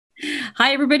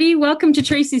Hi, everybody. Welcome to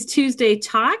Tracy's Tuesday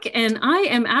Talk. And I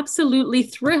am absolutely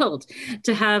thrilled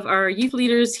to have our youth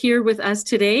leaders here with us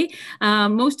today.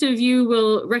 Most of you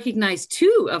will recognize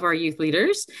two of our youth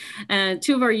leaders.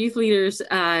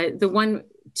 The one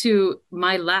to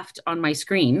my left on my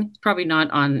screen, probably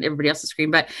not on everybody else's screen,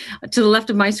 but to the left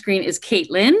of my screen is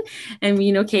Caitlin. And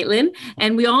you know Caitlin.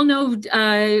 And we all know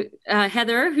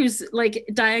Heather, who's like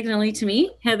diagonally to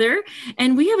me, Heather.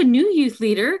 And we have a new youth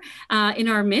leader in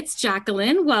our midst,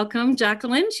 Jacqueline. Welcome,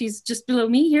 Jacqueline. She's just below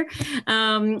me here.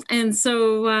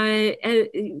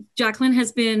 Jacqueline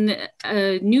has been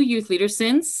a new youth leader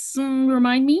since,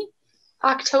 remind me?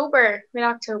 Mid-October.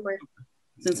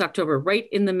 Since October, right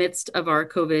in the midst of our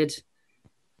COVID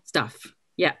stuff.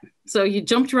 Yeah. So you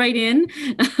jumped right in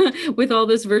with all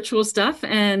this virtual stuff,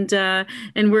 and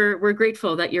we're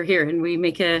grateful that you're here, and we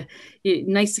make a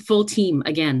nice full team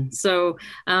again. So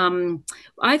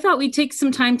I thought we'd take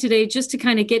some time today just to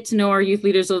kind of get to know our youth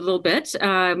leaders a little bit.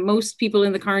 Most people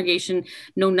in the congregation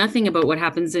know nothing about what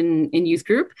happens in youth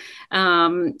group,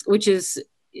 which is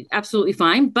absolutely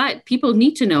fine, but people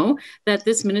need to know that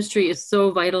this ministry is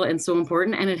so vital and so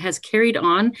important, and it has carried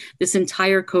on this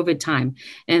entire COVID time.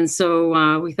 And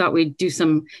so we thought we'd do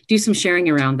some sharing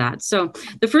around that. So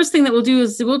the first thing that we'll do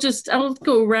is I'll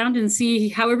go around and see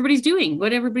how everybody's doing,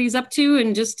 what everybody's up to,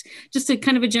 and just a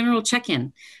kind of a general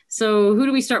check-in. So who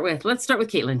do we start with? Let's start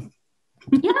with Caitlin.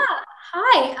 Yeah.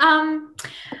 Hi.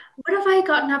 What have I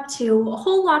gotten up to? A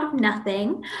whole lot of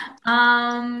nothing.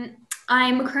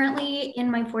 I'm currently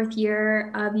in my fourth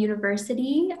year of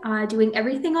university, doing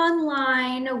everything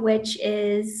online, which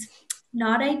is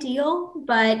not ideal,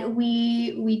 but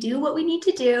we do what we need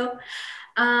to do.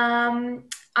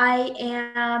 I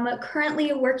am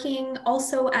currently working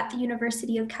also at the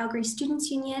University of Calgary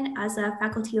Students' Union as a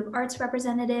Faculty of Arts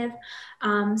representative.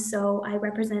 So I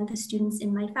represent the students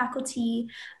in my faculty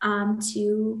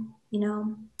to,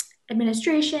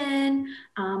 administration,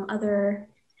 other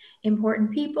important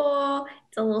people.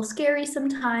 It's a little scary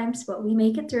sometimes, but we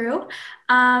make it through.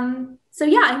 So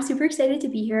yeah, I'm super excited to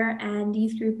be here, and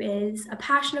youth group is a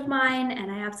passion of mine,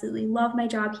 and I absolutely love my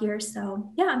job here.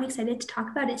 So yeah, I'm excited to talk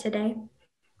about it today.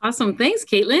 Awesome. Thanks,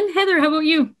 Caitlin. Heather, how about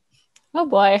you? Oh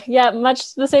boy. Yeah,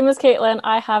 much the same as Caitlin.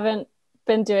 I haven't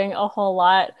been doing a whole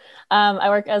lot. I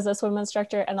work as a swim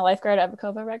instructor and a lifeguard at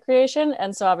Vacova Recreation.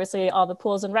 And so obviously all the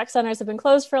pools and rec centers have been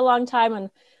closed for a long time.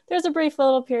 And there's a brief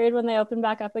little period when they opened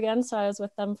back up again. So I was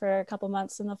with them for a couple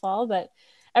months in the fall, but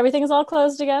everything is all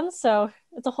closed again. So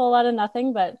it's a whole lot of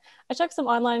nothing, but I took some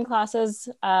online classes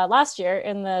last year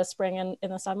in the spring and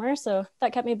in the summer. So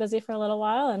that kept me busy for a little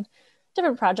while, and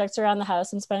different projects around the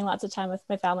house and spending lots of time with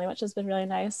my family, which has been really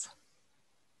nice.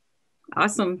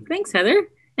 Awesome. Thanks, Heather.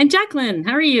 And Jacqueline,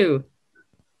 how are you?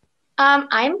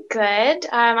 I'm good.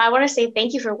 I want to say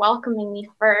thank you for welcoming me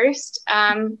first.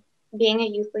 Being a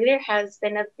youth leader has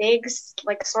been a big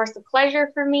source of pleasure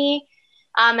for me.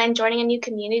 And joining a new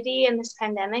community in this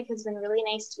pandemic has been really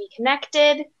nice to be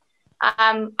connected.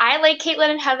 I, like Caitlin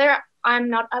and Heather, I'm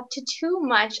not up to too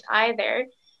much either.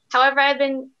 However, I've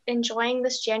been enjoying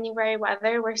this January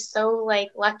weather. We're so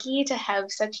lucky to have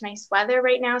such nice weather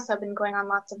right now. So I've been going on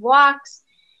lots of walks,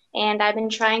 and I've been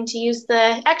trying to use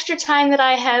the extra time that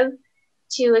I have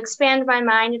to expand my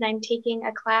mind, and I'm taking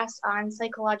a class on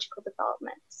psychological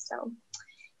development. So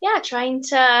yeah, trying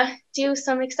to do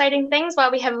some exciting things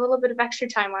while we have a little bit of extra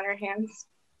time on our hands.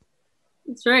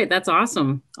 That's right. That's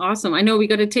awesome. Awesome. I know we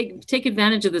got to take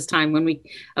advantage of this time when we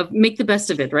make the best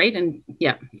of it, right? And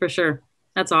yeah, for sure.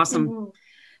 That's awesome. Mm-hmm.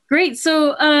 Great.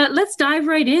 So let's dive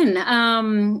right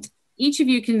in. Each of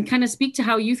you can kind of speak to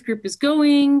how youth group is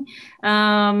going,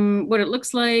 what it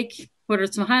looks like, what are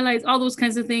some highlights, all those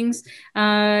kinds of things.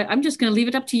 I'm just going to leave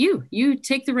it up to you. You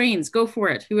take the reins. Go for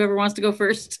it. Whoever wants to go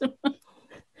first.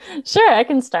 Sure, I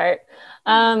can start.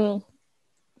 I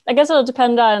guess it'll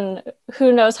depend on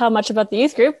who knows how much about the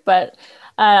youth group, but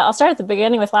I'll start at the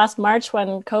beginning with last March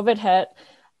when COVID hit.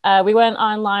 We went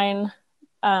online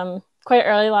quite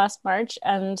early last March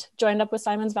and joined up with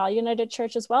Simons Valley United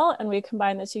Church as well. And we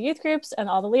combined the two youth groups and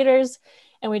all the leaders,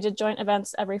 and we did joint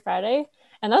events every Friday.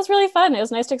 And that was really fun. It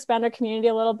was nice to expand our community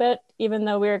a little bit, even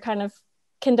though we were kind of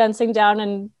condensing down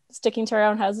and sticking to our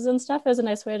own houses and stuff. It was a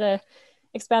nice way to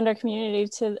expand our community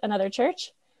to another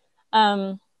church.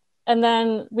 And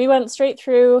then we went straight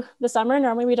through the summer.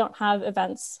 Normally we don't have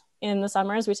events in the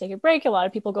summers. We take a break. A lot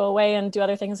of people go away and do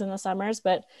other things in the summers,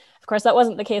 but of course that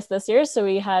wasn't the case this year. So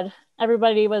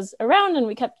everybody was around, and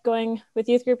we kept going with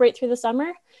youth group right through the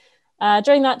summer.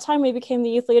 During that time, we became the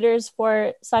youth leaders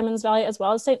for Simons Valley as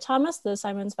well as St. Thomas. The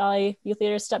Simons Valley youth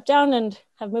leaders stepped down and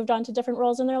have moved on to different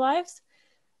roles in their lives.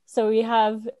 So we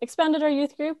have expanded our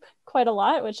youth group quite a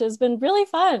lot, which has been really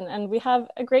fun. And we have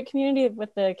a great community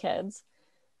with the kids.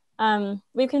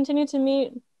 We've continued to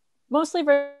meet mostly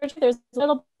virtually. There's a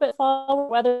little bit fall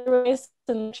weather-based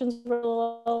and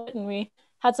we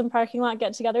had some parking lot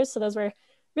get-togethers. So those were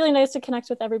really nice to connect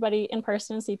with everybody in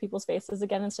person and see people's faces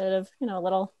again instead of, a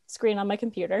little screen on my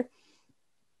computer.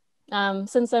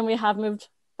 Since then, we have moved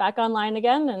back online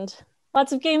again, and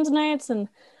lots of games nights and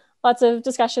lots of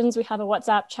discussions. We have a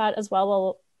WhatsApp chat as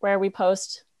well where we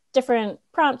post different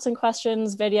prompts and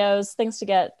questions, videos, things to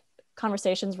get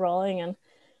conversations rolling. And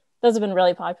those have been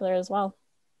really popular as well.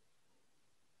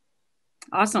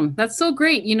 Awesome. That's so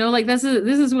great. This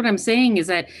is what I'm saying is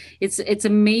that it's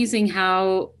amazing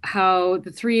how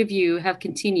the three of you have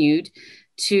continued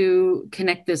to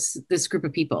connect this group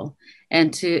of people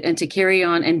and to carry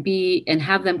on and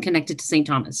have them connected to St.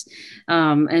 Thomas,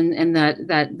 and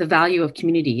that the value of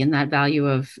community and that value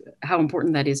of how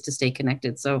important that is to stay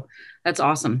connected. So that's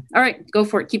awesome. All right, go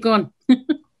for it. Keep going.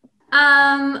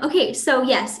 Okay, so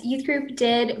yes, youth group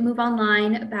did move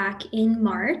online back in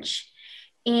March.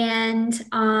 And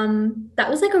that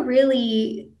was like a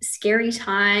really scary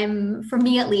time for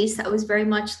me, at least. That was very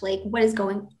much like, what is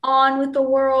going on with the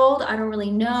world? I don't really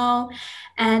know.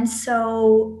 And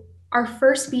so our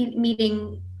first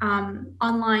meeting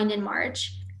online in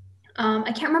March,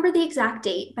 I can't remember the exact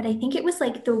date, but I think it was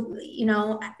like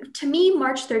to me,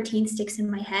 March 13th sticks in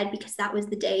my head because that was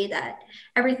the day that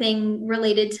everything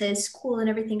related to school and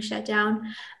everything shut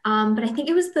down. But I think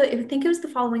it was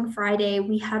the following Friday,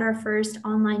 we had our first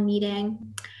online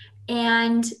meeting,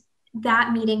 and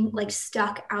that meeting like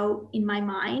stuck out in my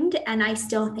mind. And I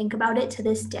still think about it to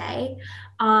this day,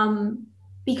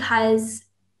 because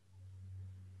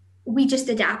we just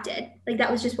adapted. Like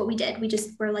that was just what we did. We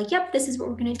just were like, yep, this is what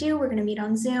we're going to do. We're going to meet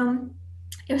on Zoom.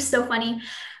 It was so funny.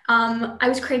 I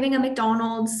was craving a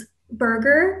McDonald's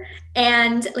burger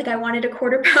and like I wanted a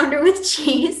quarter pounder with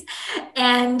cheese,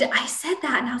 and I said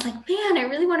that and I was like, man, I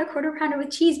really want a quarter pounder with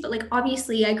cheese, but like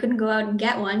obviously I couldn't go out and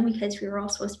get one because we were all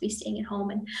supposed to be staying at home,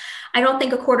 and I don't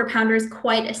think a quarter pounder is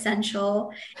quite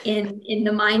essential in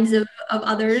the minds of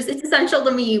others. It's essential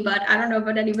to me, but I don't know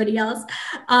about anybody else.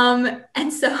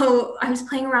 And so I was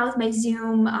playing around with my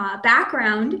Zoom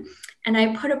background, and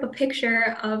I put up a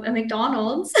picture of a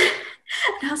McDonald's.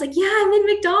 And I was like, yeah, I'm in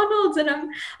McDonald's and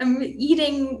I'm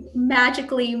eating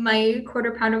magically my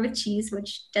quarter pounder with cheese,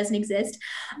 which doesn't exist.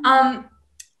 And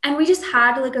we just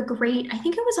had like a great, I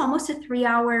think it was almost a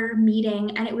 3-hour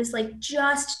meeting, and it was like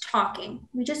just talking.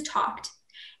 We just talked,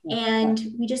 and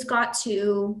we just got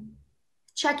to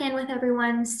check in with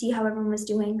everyone, see how everyone was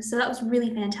doing. So that was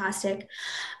really fantastic.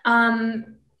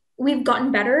 We've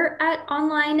gotten better at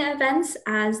online events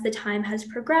as the time has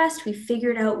progressed. We've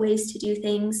figured out ways to do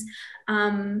things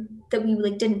that we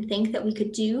like didn't think that we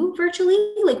could do virtually.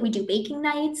 Like we do baking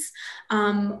nights,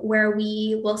 where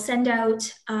we will send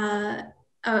out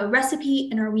a recipe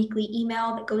in our weekly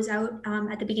email that goes out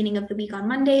at the beginning of the week on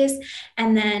Mondays.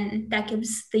 And then that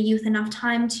gives the youth enough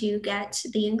time to get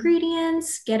the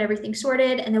ingredients, get everything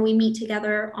sorted. And then we meet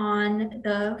together on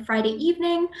the Friday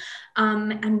evening,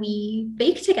 and we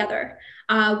bake together.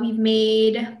 We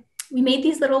made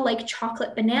these little like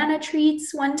chocolate banana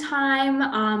treats one time.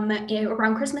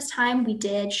 Around Christmas time, we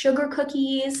did sugar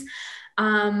cookies.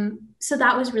 So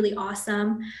that was really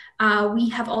awesome. We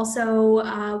have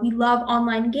also, we love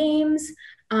online games.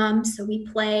 So we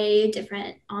play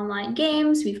different online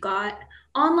games. We've got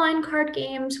online card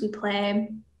games. We play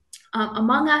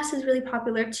Among Us is really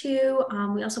popular too.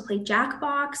 We also play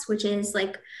Jackbox, which is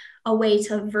like a way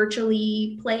to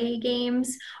virtually play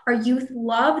games. Our youth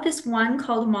love this one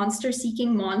called Monster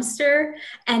Seeking Monster.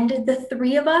 And the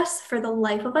three of us, for the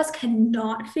life of us,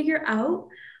 cannot figure out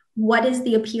what is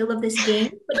the appeal of this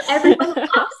game, but everyone loves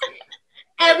it.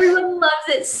 Everyone loves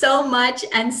it so much.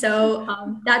 And so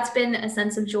that's been a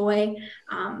sense of joy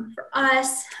for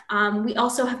us. We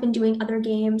also have been doing other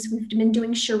games. We've been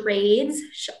doing charades.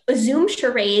 Zoom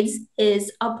charades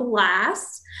is a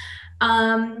blast.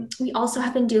 We also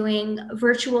have been doing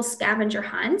virtual scavenger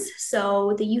hunts.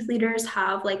 So the youth leaders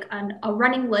have like a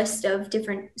running list of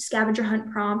different scavenger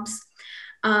hunt prompts.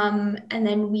 And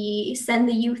then we send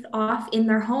the youth off in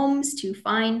their homes to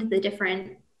find the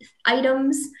different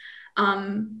items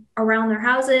around their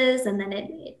houses. And then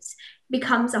it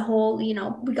becomes a whole,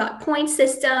 we got point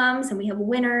systems and we have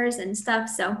winners and stuff.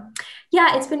 So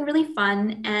yeah, it's been really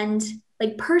fun. And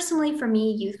like personally for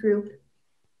me, youth group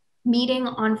meeting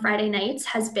on Friday nights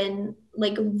has been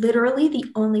like literally the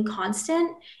only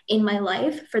constant in my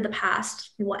life for the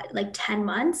past, 10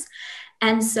 months.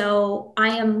 And so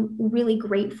I am really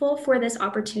grateful for this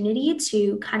opportunity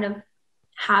to kind of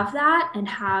have that and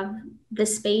have the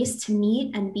space to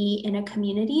meet and be in a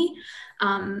community.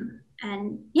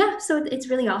 And yeah, so it's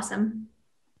really awesome.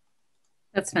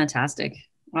 That's fantastic.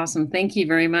 Awesome. Thank you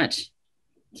very much.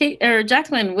 Kate or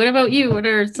Jacqueline, what about you? What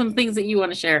are some things that you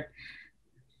want to share?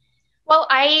 Well,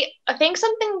 I think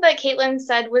something that Caitlin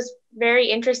said was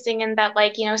very interesting in that,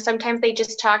 like, sometimes they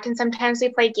just talk and sometimes they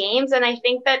play games. And I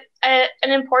think that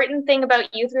an important thing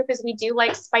about youth group is we do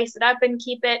like spice it up and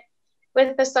keep it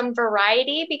with some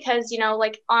variety because,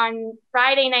 like on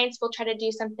Friday nights, we'll try to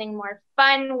do something more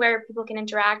fun where people can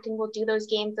interact and we'll do those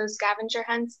games, those scavenger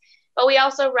hunts. But we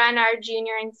also run our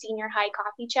junior and senior high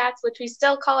coffee chats, which we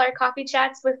still call our coffee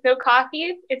chats with no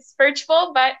coffee. It's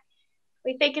virtual, but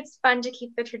we think it's fun to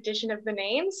keep the tradition of the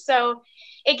names. So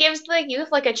it gives the youth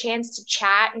like a chance to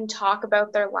chat and talk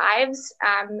about their lives.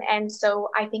 And so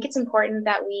I think it's important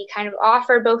that we kind of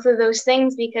offer both of those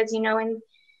things because,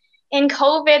 in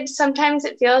COVID, sometimes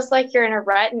it feels like you're in a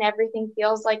rut and everything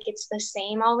feels like it's the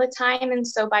same all the time. And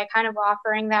so by kind of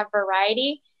offering that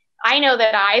variety, I know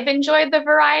that I've enjoyed the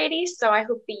variety. So I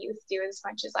hope the youth do as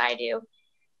much as I do.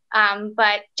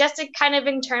 But just to kind of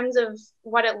in terms of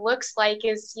what it looks like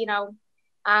is,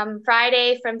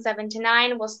 Friday from 7 to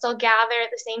 9, we'll still gather at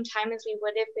the same time as we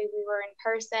would if we were in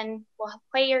person. We'll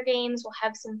play your games, we'll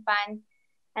have some fun.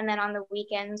 And then on the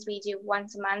weekends, we do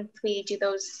once a month, we do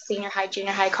those senior high,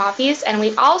 junior high coffees. And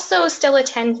we also still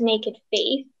attend Naked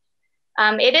Faith.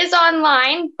 It is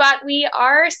online, but we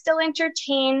are still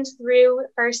entertained through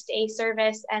first a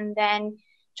service. And then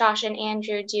Josh and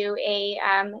Andrew do a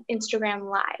Instagram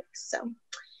live. So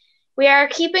we are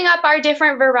keeping up our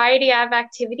different variety of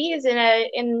activities in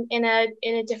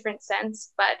a different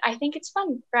sense. But I think it's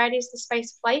fun. Variety is the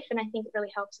spice of life. And I think it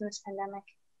really helps in this pandemic.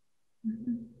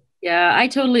 Mm-hmm. Yeah, I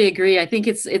totally agree. I think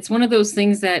it's one of those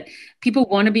things that people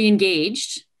want to be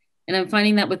engaged. And I'm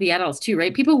finding that with the adults too,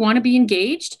 right? People want to be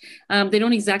engaged. They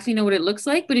don't exactly know what it looks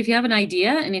like, but if you have an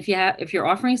idea and if you're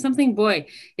offering something, boy,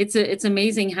 it's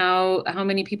amazing how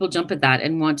many people jump at that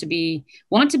and want to be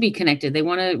connected. They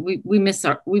want to, we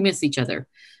miss each other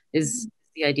is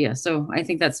the idea. So I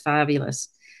think that's fabulous.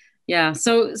 Yeah.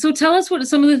 So tell us what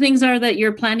some of the things are that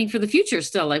you're planning for the future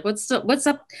still. Like what's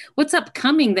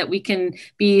upcoming that we can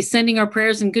be sending our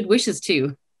prayers and good wishes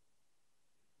to?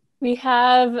 We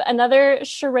have another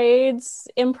charades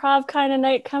improv kind of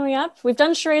night coming up. We've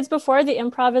done charades before. The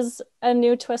improv is a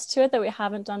new twist to it that we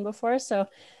haven't done before. So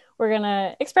we're going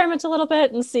to experiment a little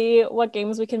bit and see what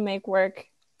games we can make work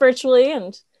virtually.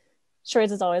 And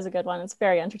charades is always a good one. It's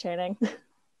very entertaining.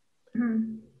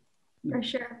 For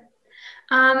sure.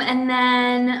 And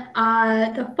then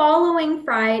the following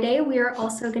Friday, we are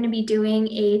also going to be doing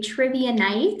a trivia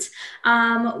night.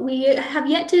 We have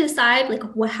yet to decide like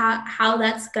how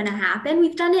that's going to happen.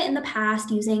 We've done it in the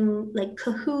past using like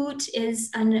Kahoot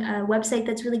is a website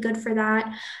that's really good for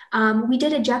that. We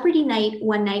did a Jeopardy night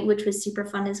one night, which was super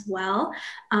fun as well.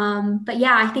 But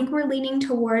yeah, I think we're leaning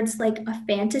towards like a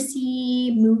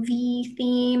fantasy movie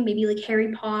theme, maybe like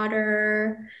Harry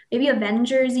Potter, maybe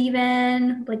Avengers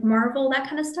even, like Marvel, that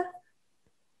kind of stuff.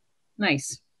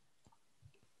 Nice.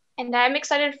 And I'm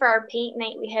excited for our paint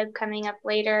night we have coming up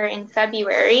later in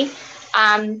February.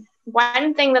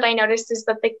 One thing that I noticed is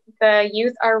that the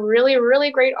youth are really, really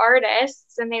great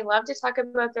artists and they love to talk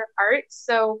about their art.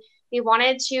 So we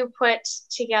wanted to put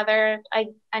together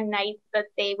a night that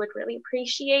they would really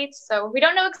appreciate. So we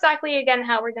don't know exactly, again,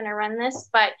 how we're going to run this,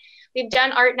 but we've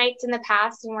done art nights in the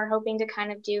past and we're hoping to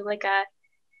kind of do like a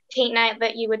paint night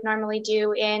that you would normally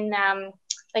do in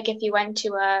like if you went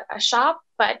to a shop,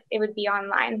 but it would be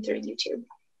online through YouTube.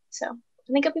 So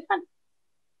I think it'll be fun.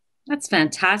 That's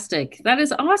fantastic. That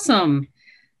is awesome.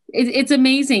 It's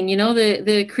amazing,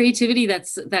 the creativity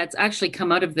that's actually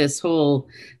come out of this whole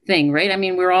thing, right? I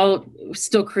mean, we're all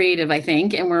still creative, I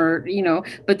think, and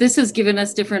but this has given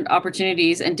us different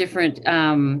opportunities and different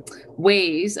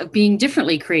ways of being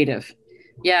differently creative.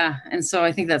 Yeah, and so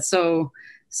I think that's so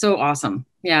awesome.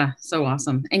 Yeah, so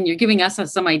awesome. And you're giving us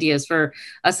some ideas for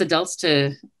us adults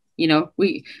to,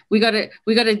 we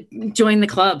gotta join the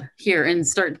club here and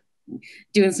start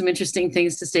doing some interesting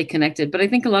things to stay connected. But I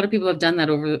think a lot of people have done that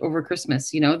over Christmas.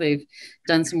 They've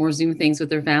done some more Zoom things with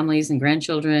their families and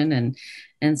grandchildren,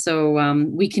 and so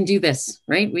we can do this,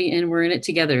 right? We're in it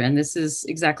together, and this is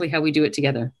exactly how we do it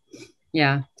together.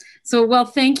 Yeah. So, well,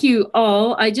 thank you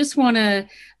all. I just want to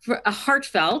for a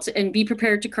heartfelt, and be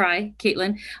prepared to cry,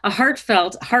 Caitlin, a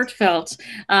heartfelt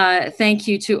thank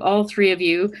you to all three of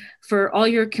you for all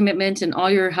your commitment and all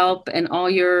your help and all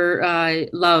your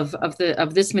love of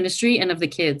this ministry and of the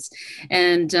kids,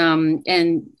 and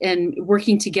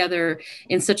working together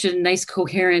in such a nice,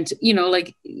 coherent,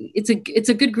 like it's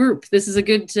a good group. This is a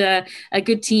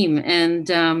good team, and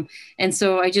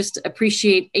so I just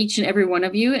appreciate each and every one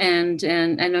of you, and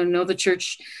I know the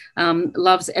church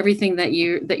loves everything that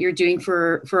you're doing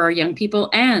for our young people,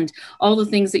 and all the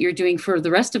things that you're doing for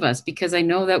the rest of us, because I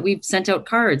know that we've sent out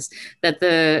cards that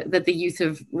the youth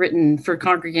have written for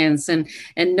congregants,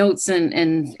 and notes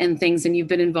and things, and you've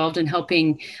been involved in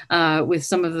helping with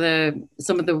some of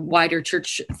the wider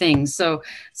church things. So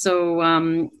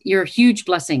you're huge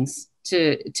blessings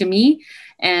to me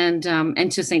and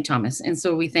to St. Thomas, and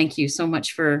so we thank you so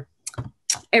much for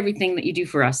everything that you do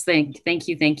for us. Thank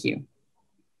you.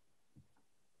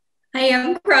 I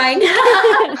am crying.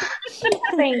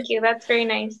 Thank you. That's very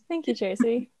nice. Thank you,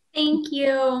 Tracy. Thank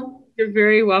you. You're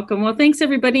very welcome. Well, thanks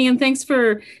everybody, and thanks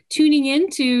for tuning in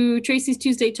to Tracy's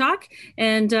Tuesday Talk.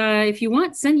 And if you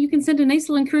want, you can send a nice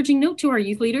little encouraging note to our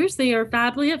youth leaders. They are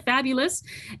fabulous,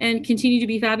 and continue to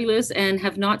be fabulous, and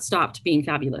have not stopped being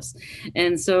fabulous.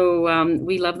 And so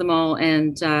we love them all,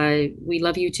 and we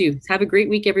love you too. Have a great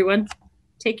week, everyone.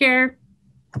 Take care.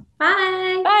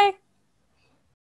 Bye. Bye.